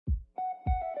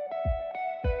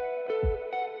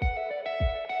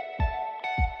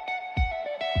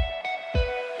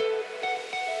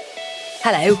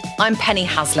Hello, I'm Penny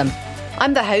Haslam.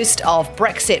 I'm the host of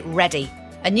Brexit Ready,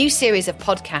 a new series of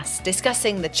podcasts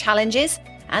discussing the challenges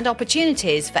and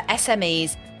opportunities for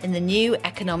SMEs in the new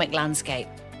economic landscape.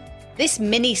 This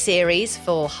mini-series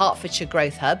for Hertfordshire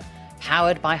Growth Hub,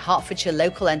 powered by Hertfordshire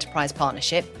Local Enterprise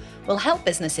Partnership, will help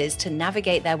businesses to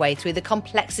navigate their way through the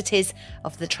complexities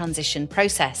of the transition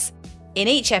process. In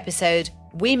each episode,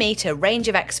 we meet a range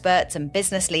of experts and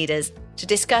business leaders to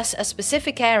discuss a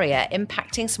specific area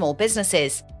impacting small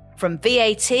businesses, from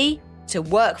VAT to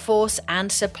workforce and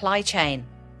supply chain.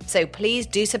 So please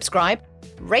do subscribe,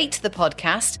 rate the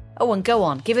podcast, and go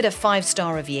on, give it a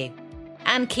 5-star review.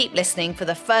 And keep listening for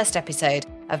the first episode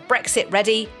of Brexit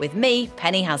Ready with me,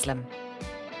 Penny Haslam.